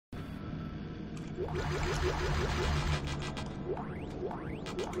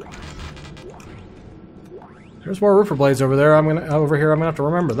There's more roofer blades over there. Over here. I'm gonna have to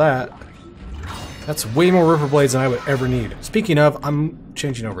remember that. That's way more roofer blades than I would ever need. Speaking of, I'm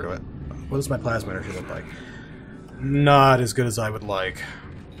changing over to it. What does my plasma energy look like? Not as good as I would like.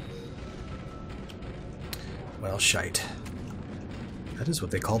 Well, shite. That is what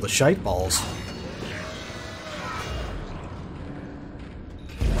they call the shite balls.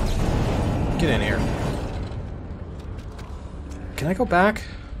 Get in here. Can I go back?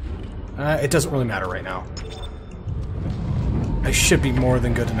 It doesn't really matter right now. I should be more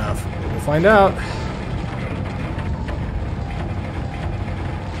than good enough. We'll find out.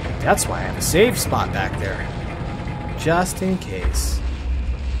 That's why I have a safe spot back there. Just in case.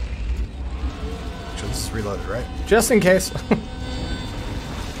 Actually, this is reloaded, right? Just in case. I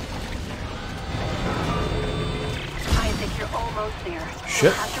think you're almost there.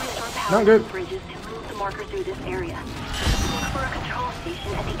 Shit. Have to restore power Not good. to the bridges to move the marker through this area. Look for a control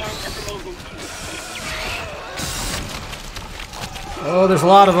station at the end of the maintenance tube. Oh, there's a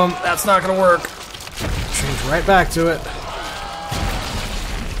lot of them. That's not gonna work. Change right back to it.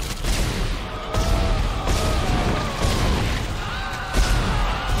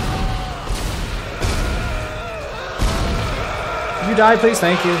 Could you die, please?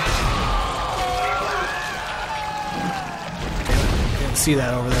 Thank you. Can't see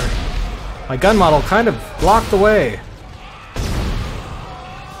that over there. My gun model kind of blocked the way.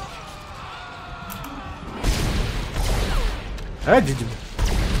 Did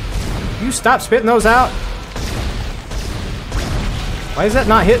you stop spitting those out? Why is that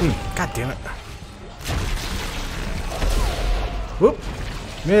not hitting? God damn it. Whoop.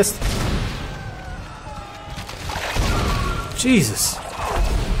 Missed. Jesus.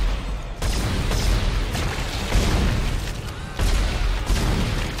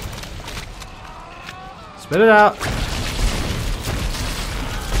 Spit it out.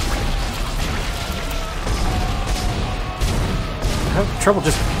 I have trouble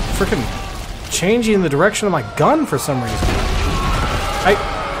just freaking changing the direction of my gun for some reason.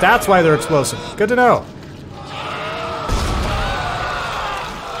 That's why they're explosive. Good to know.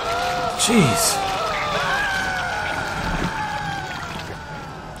 Jeez.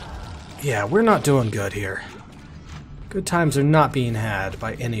 Yeah, we're not doing good here. Good times are not being had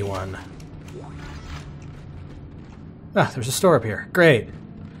by anyone. Ah, there's a store up here. Great.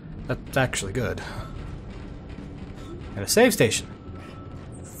 That's actually good. And a save station.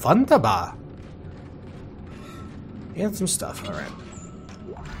 Fundaba. And some stuff. Alright.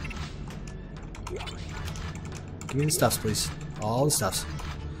 Give me the stuffs, please. All the stuffs.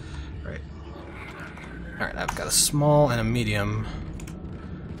 Right. Alright, I've got a small and a medium.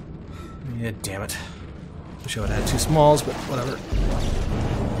 Yeah, damn it. Wish I would have had two smalls, but whatever.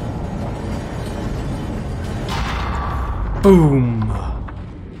 Boom!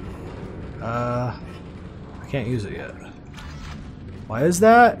 I can't use it yet. Why is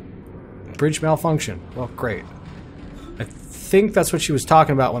that? Bridge malfunction. Well, great. I think that's what she was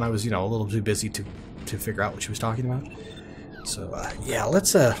talking about when I was, a little too busy to figure out what she was talking about. So, yeah,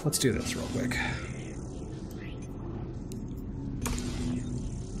 let's do this real quick.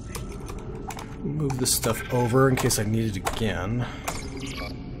 Move this stuff over in case I need it again.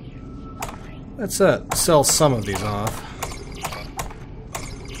 Let's sell some of these off.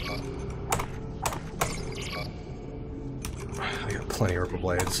 I got plenty of ripple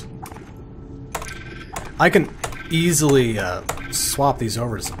blades. I can easily swap these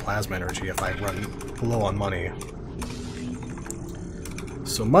over to some plasma energy if I run low on money.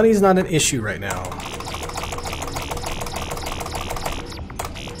 So money's not an issue right now.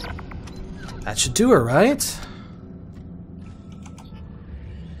 That should do it, right?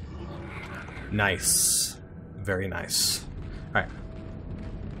 Nice. Very nice. Alright.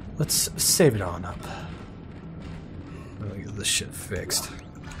 Let's save it on up. Let me get this shit fixed.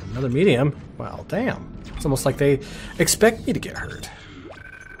 Another medium? Well, damn. It's almost like they expect me to get hurt.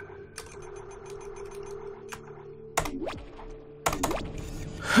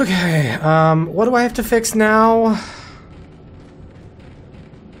 Okay, what do I have to fix now?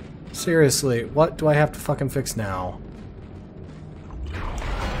 Seriously, what do I have to fucking fix now?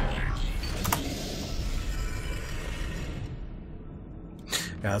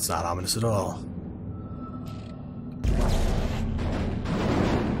 Yeah, that's not ominous at all.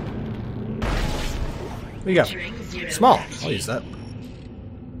 What do you got? Small. I'll use that.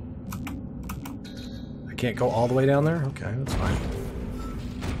 I can't go all the way down there? Okay, that's fine.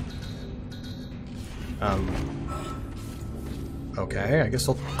 Okay, I guess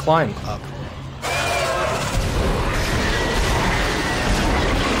I'll climb up.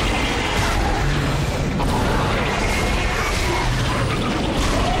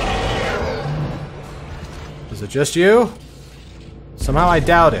 just you? Somehow I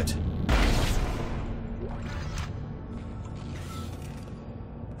doubt it.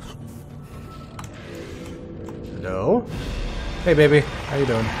 Hello? Hey, baby. How you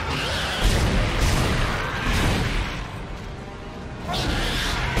doing?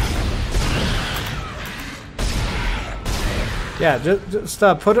 Yeah, just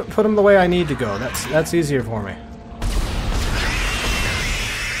put them the way I need to go. That's easier for me.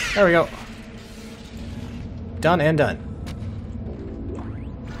 There we go. Done and done.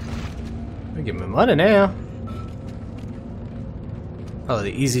 I give me money now.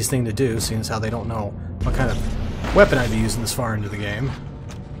 Probably the easiest thing to do, seeing as how they don't know what kind of weapon I'd be using this far into the game.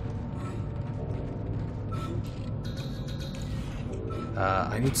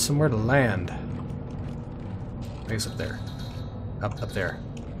 I need somewhere to land. I guess up there. Up there.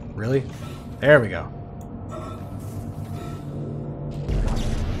 Really? There we go.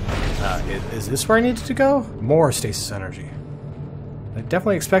 Is this where I needed to go? More stasis energy. They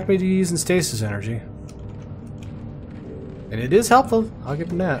definitely expect me to be using stasis energy. And it is helpful. I'll give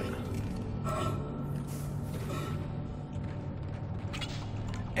them that.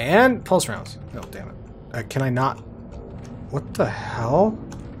 And pulse rounds. Oh, damn it. Can I not? What the hell?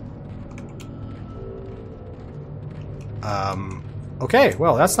 Okay,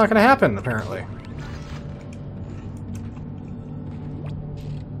 well, that's not gonna happen, apparently.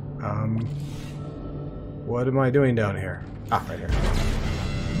 What am I doing down here? Ah, right here.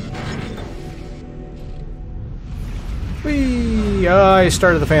 Whee! I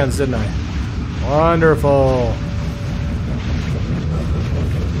started the fans, didn't I? Wonderful.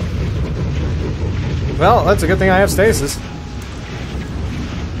 Well, that's a good thing I have stasis.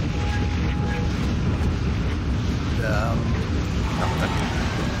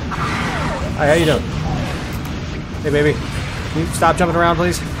 Hi, how you doing? Hey, baby. Can you stop jumping around,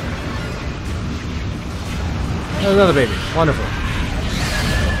 please? There's another baby. Wonderful.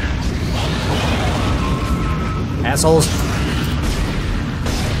 Assholes.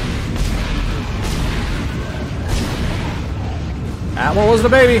 That one was the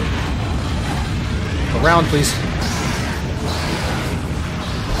baby. Around, please.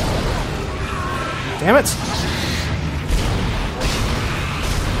 Damn it.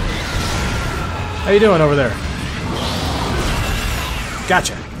 How you doing over there?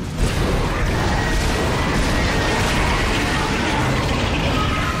 Gotcha.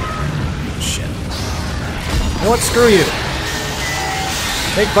 Shit. You know what? Screw you.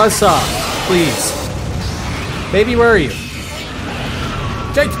 Take buzzsaw, please. Baby, where are you?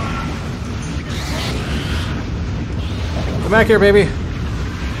 Jake! Come back here, baby.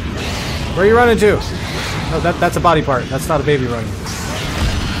 Where are you running to? No, that's a body part. That's not a baby running.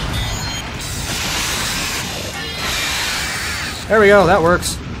 There we go, that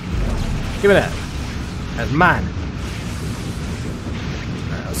works. Give me that. That's mine.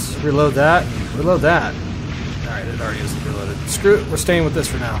 Alright, let's reload that. Reload that. Alright, it already is reloaded. Screw it, we're staying with this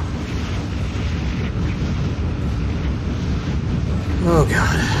for now. Oh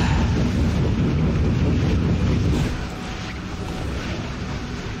god.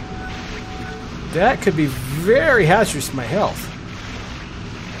 That could be very hazardous to my health.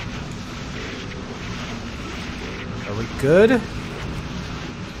 Are we good?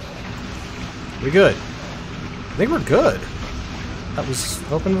 We good? I think we're good. That was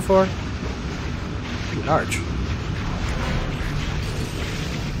open before? Arch.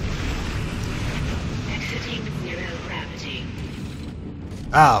 Exiting zero gravity.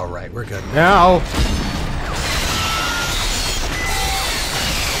 Alright, we're good now.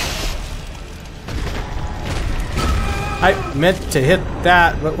 I meant to hit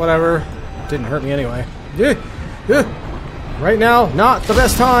that, but whatever. Didn't hurt me anyway. Right now, not the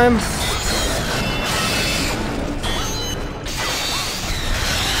best time.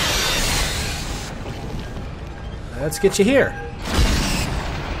 Let's get you here.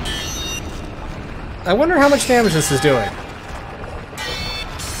 I wonder how much damage this is doing.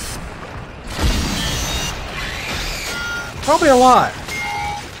 Probably a lot.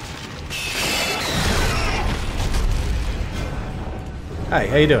 Hi,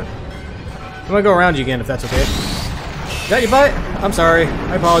 how you doing? I'm gonna go around you again if that's okay. Is that your butt? I'm sorry.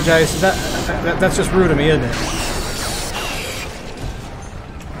 I apologize. Is that's just rude of me, isn't it?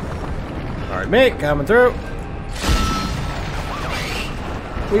 Alright, mate, coming through.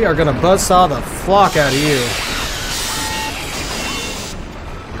 We are gonna buzzsaw the flock out of you.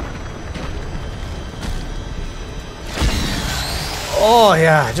 Oh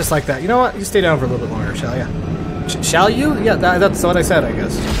yeah, just like that. You know what? You stay down for a little bit longer, shall you? Shall you? Yeah, that's what I said, I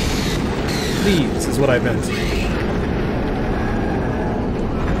guess. Please is what I meant.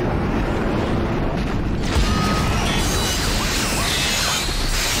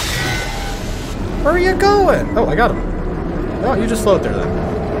 Where are you going? Oh, I got him. Oh, you just float there then.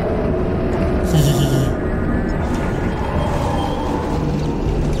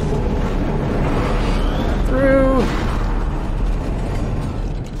 Through.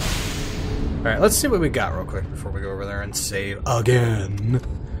 Alright, let's see what we got real quick before we go over there and save again.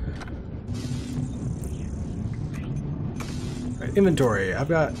 Alright, inventory. I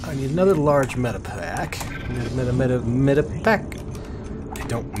need another large meta pack. Meta pack. I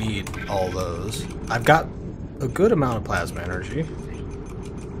don't need all those. I've got a good amount of plasma energy.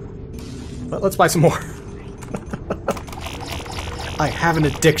 But let's buy some more. I have an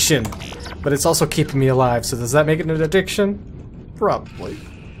addiction, but it's also keeping me alive, so does that make it an addiction? Probably.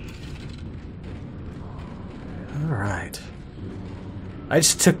 Alright. I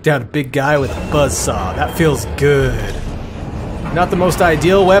just took down a big guy with a buzzsaw. That feels good. Not the most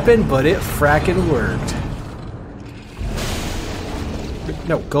ideal weapon, but it frackin' worked.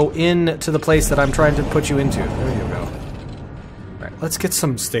 No, go in to the place that I'm trying to put you into. There you go. Alright, let's get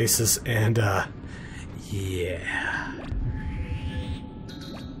some stasis and, yeah.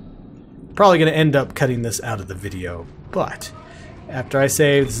 Probably gonna end up cutting this out of the video, but after I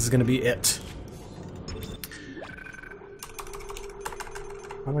save, this is gonna be it.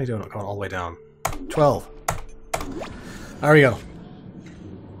 What am I doing? I'm going all the way down. 12. There we go.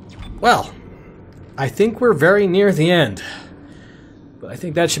 Well, I think we're very near the end. But I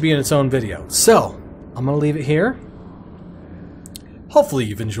think that should be in its own video. So, I'm going to leave it here. Hopefully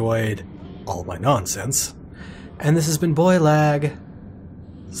you've enjoyed all of my nonsense. And this has been Boylag,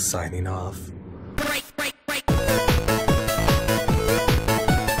 signing off.